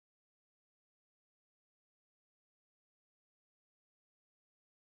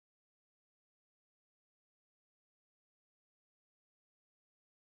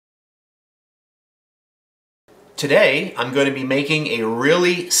Today, I'm going to be making a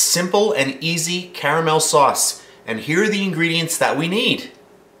really simple and easy caramel sauce. And here are the ingredients that we need.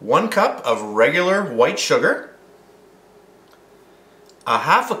 1 cup of regular white sugar, a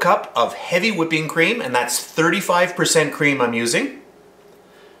half a cup of heavy whipping cream, and that's 35% cream I'm using,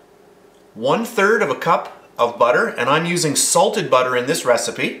 1/3 of a cup of butter, and I'm using salted butter in this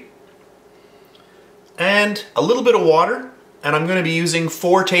recipe, and a little bit of water, and I'm going to be using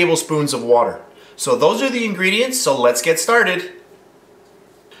 4 tablespoons of water. So those are the ingredients, so let's get started.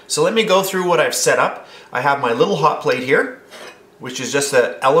 So let me go through what I've set up. I have my little hot plate here, which is just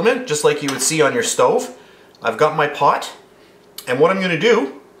an element, just like you would see on your stove. I've got my pot, and what I'm going to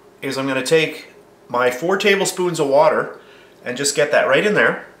do is I'm going to take my 4 tablespoons of water and just get that right in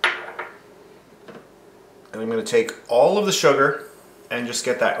there. And I'm going to take all of the sugar and just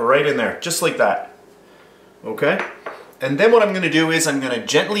get that right in there, just like that. Okay? And then what I'm going to do is I'm going to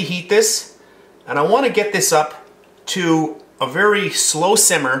gently heat this, and I want to get this up to a very slow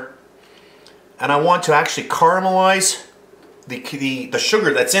simmer, and I want to actually caramelize the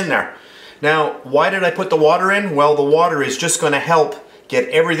sugar that's in there. Now, why did I put the water in? Well, the water is just going to help get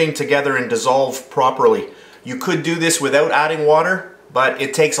everything together and dissolve properly. You could do this without adding water, but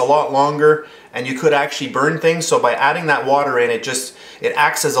it takes a lot longer and you could actually burn things. So by adding that water in, it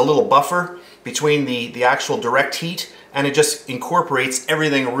acts as a little buffer between the actual direct heat, and it just incorporates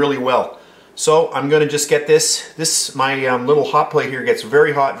everything really well. So I'm going to just get my little hot plate here gets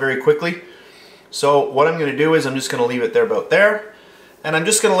very hot very quickly. So what I'm going to do is I'm just going to leave it there about there, and I'm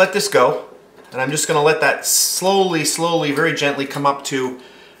just going to let this go, and I'm just going to let that slowly, very gently come up to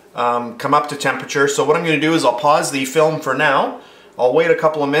temperature. So what I'm going to do is I'll pause the film for now. I'll wait a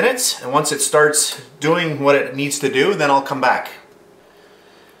couple of minutes, and once it starts doing what it needs to do, then I'll come back.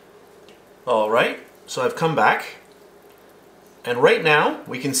 Alright, so I've come back, and right now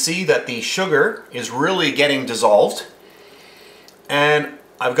we can see that the sugar is really getting dissolved, and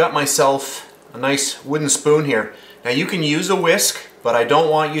I've got myself a nice wooden spoon here. Now you can use a whisk, but I don't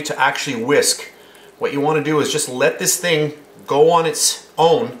want you to actually whisk. What you want to do is just let this thing go on its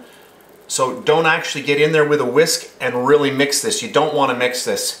own. So don't actually get in there with a whisk and really mix this. You don't want to mix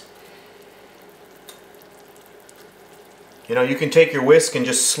this. You know, you can take your whisk and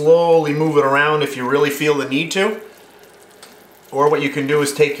just slowly move it around if you really feel the need to. Or what you can do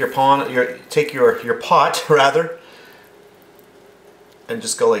is take your pot rather, and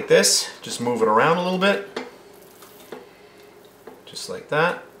just go like this. Just move it around a little bit. Just like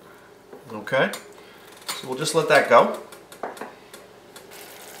that. Okay. So we'll just let that go.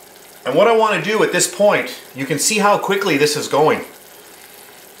 And what I want to do at this point, you can see how quickly this is going.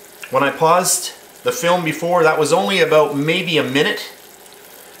 When I paused the film before, that was only about maybe a minute.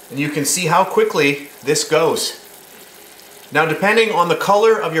 And you can see how quickly this goes. Now, depending on the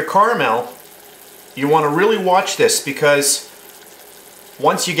color of your caramel, you want to really watch this, because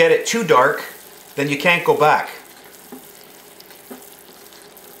once you get it too dark, then you can't go back.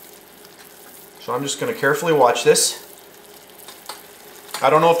 So I'm just going to carefully watch this. I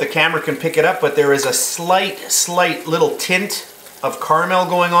don't know if the camera can pick it up, but there is a slight little tint of caramel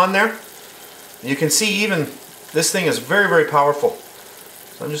going on there. You can see even this thing is very powerful.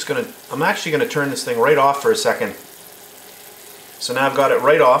 So I'm actually going to turn this thing right off for a second. So now I've got it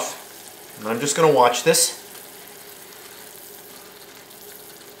right off, and I'm just going to watch this.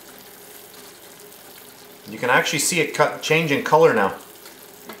 You can actually see it change in color now.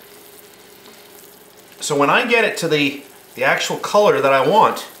 So when I get it to the actual color that I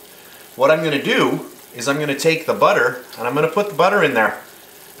want, what I'm going to do is I'm going to take the butter, and I'm going to put the butter in there.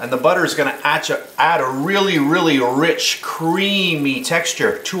 And the butter is going to add a really rich, creamy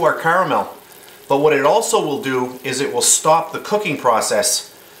texture to our caramel. But what it also will do is it will stop the cooking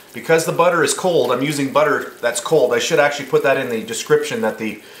process. Because the butter is cold, I'm using butter that's cold. I should actually put that in the description that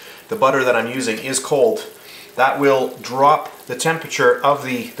the butter that I'm using is cold. That will drop the temperature of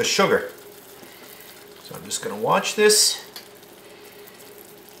the sugar. So I'm just going to watch this.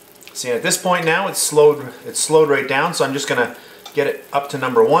 See, at this point now it's slowed right down, so I'm just going to get it up to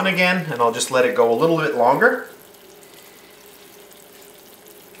number 1 again, and I'll just let it go a little bit longer.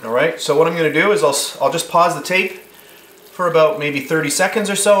 Alright, so what I'm going to do is I'll just pause the tape for about maybe 30 seconds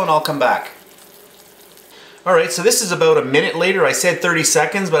or so, and I'll come back. Alright, so this is about a minute later. I said 30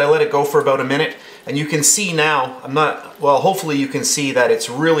 seconds, but I let it go for about a minute. And you can see now, hopefully you can see that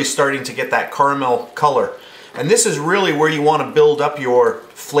it's really starting to get that caramel color. And this is really where you want to build up your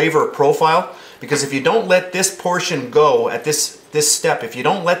flavor profile, because if you don't let this portion go at this step, if you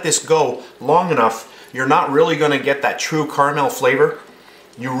don't let this go long enough, you're not really going to get that true caramel flavor.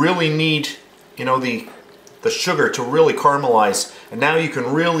 You really need, you know, the the sugar to really caramelize. And now you can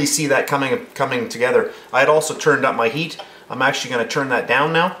really see that coming together. I had also turned up my heat. I'm actually going to turn that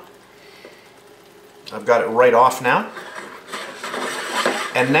down now. I've got it right off now.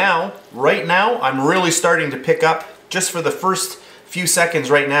 And now, right now, I'm really starting to pick up, just for the first few seconds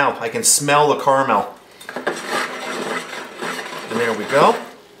right now, I can smell the caramel. And there we go.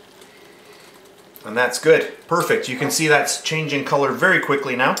 And that's good. Perfect. You can see that's changing color very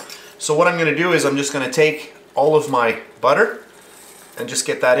quickly now. So what I'm going to do is I'm just going to take all of my butter and just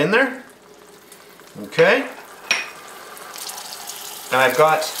get that in there. Okay. And I've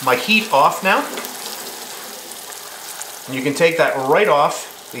got my heat off now. And you can take that right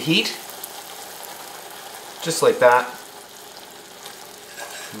off the heat. Just like that.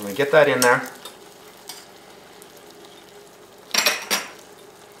 I'm going to get that in there.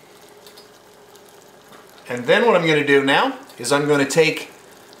 And then what I'm going to do now is I'm going to take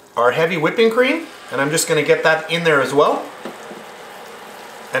our heavy whipping cream and I'm just going to get that in there as well.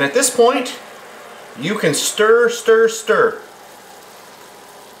 And at this point, you can stir, stir, stir.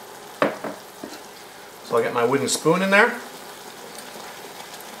 So I'll get my wooden spoon in there.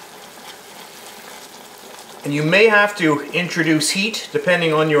 And you may have to introduce heat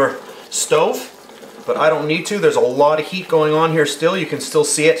depending on your stove, but I don't need to. There's a lot of heat going on here still. You can still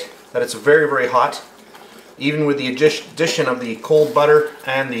see it, that it's very, very hot, even with the addition of the cold butter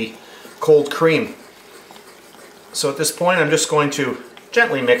and the cold cream. So at this point, I'm just going to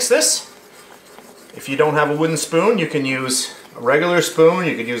gently mix this. If you don't have a wooden spoon, you can use a regular spoon,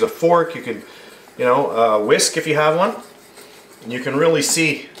 you could use a fork, you could, whisk if you have one. And you can really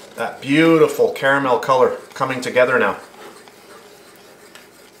see that beautiful caramel color coming together now.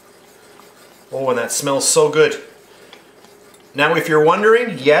 Oh, and that smells so good. Now if you're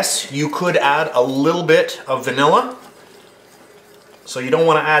wondering, yes, you could add a little bit of vanilla. So you don't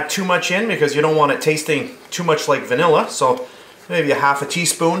want to add too much in because you don't want it tasting too much like vanilla. So maybe a half a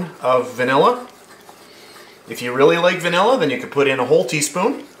teaspoon of vanilla. If you really like vanilla, then you could put in a whole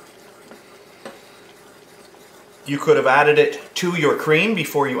teaspoon. You could have added it to your cream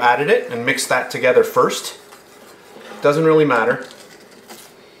before you added it and mixed that together first. Doesn't really matter.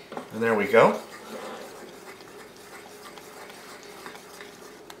 And there we go.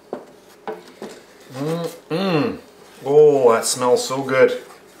 Oh, that smells so good.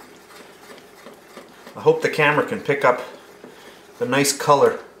 I hope the camera can pick up the nice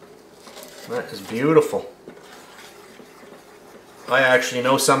color. That is beautiful. I actually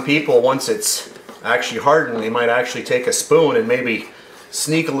know some people, once it's actually hardened, they might actually take a spoon and maybe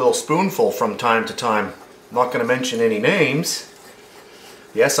sneak a little spoonful from time to time. I'm not going to mention any names.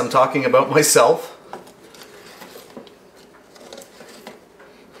 Yes, I'm talking about myself.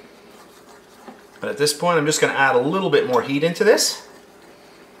 But at this point, I'm just going to add a little bit more heat into this.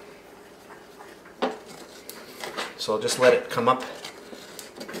 So I'll just let it come up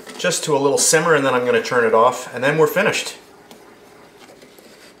just to a little simmer, and then I'm going to turn it off, and then we're finished.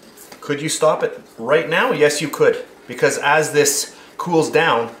 Could you stop it right now? Yes, you could, because as this cools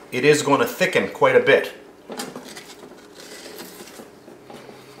down, it is going to thicken quite a bit.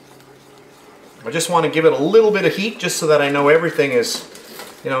 I just want to give it a little bit of heat just so that I know everything is,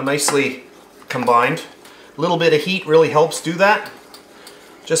 nicely combined. A little bit of heat really helps do that.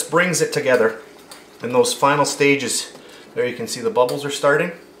 Just brings it together in those final stages. There you can see the bubbles are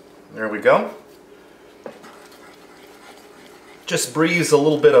starting. There we go. Just breathes a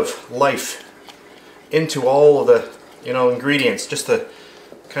little bit of life into all of the ingredients, just to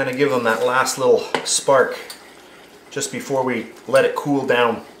kind of give them that last little spark just before we let it cool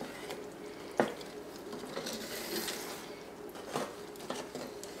down.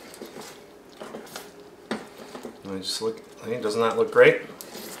 Just look, doesn't that look great?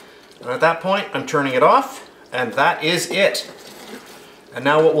 And at that point, I'm turning it off, and that is it. And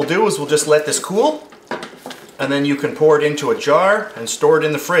now what we'll do is we'll just let this cool, and then you can pour it into a jar and store it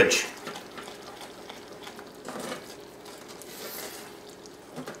in the fridge.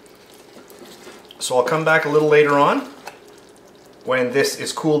 So I'll come back a little later on when this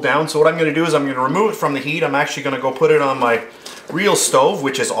is cooled down. So what I'm going to do is I'm going to remove it from the heat. I'm actually going to go put it on my real stove,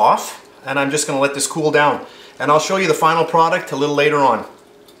 which is off, and I'm just going to let this cool down. And I'll show you the final product a little later on.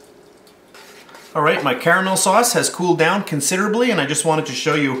 Alright, my caramel sauce has cooled down considerably, and I just wanted to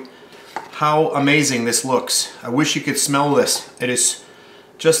show you how amazing this looks. I wish you could smell this. It is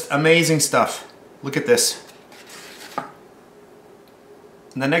just amazing stuff. Look at this.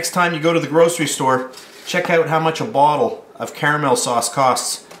 And the next time you go to the grocery store, check out how much a bottle of caramel sauce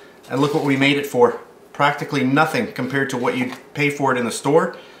costs. And look what we made it for. Practically nothing compared to what you'd pay for it in the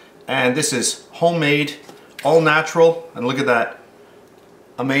store. And this is homemade, all natural, and look at that.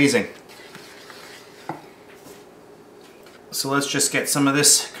 Amazing. So let's just get some of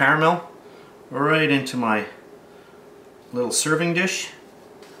this caramel right into my little serving dish.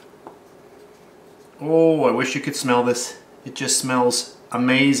 Oh, I wish you could smell this. It just smells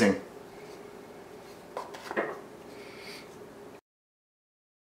amazing.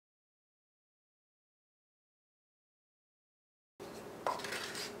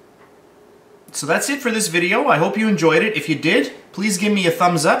 So that's it for this video. I hope you enjoyed it. If you did, please give me a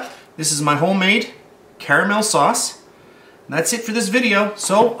thumbs up. This is my homemade caramel sauce. And that's it for this video.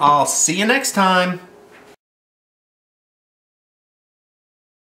 So I'll see you next time.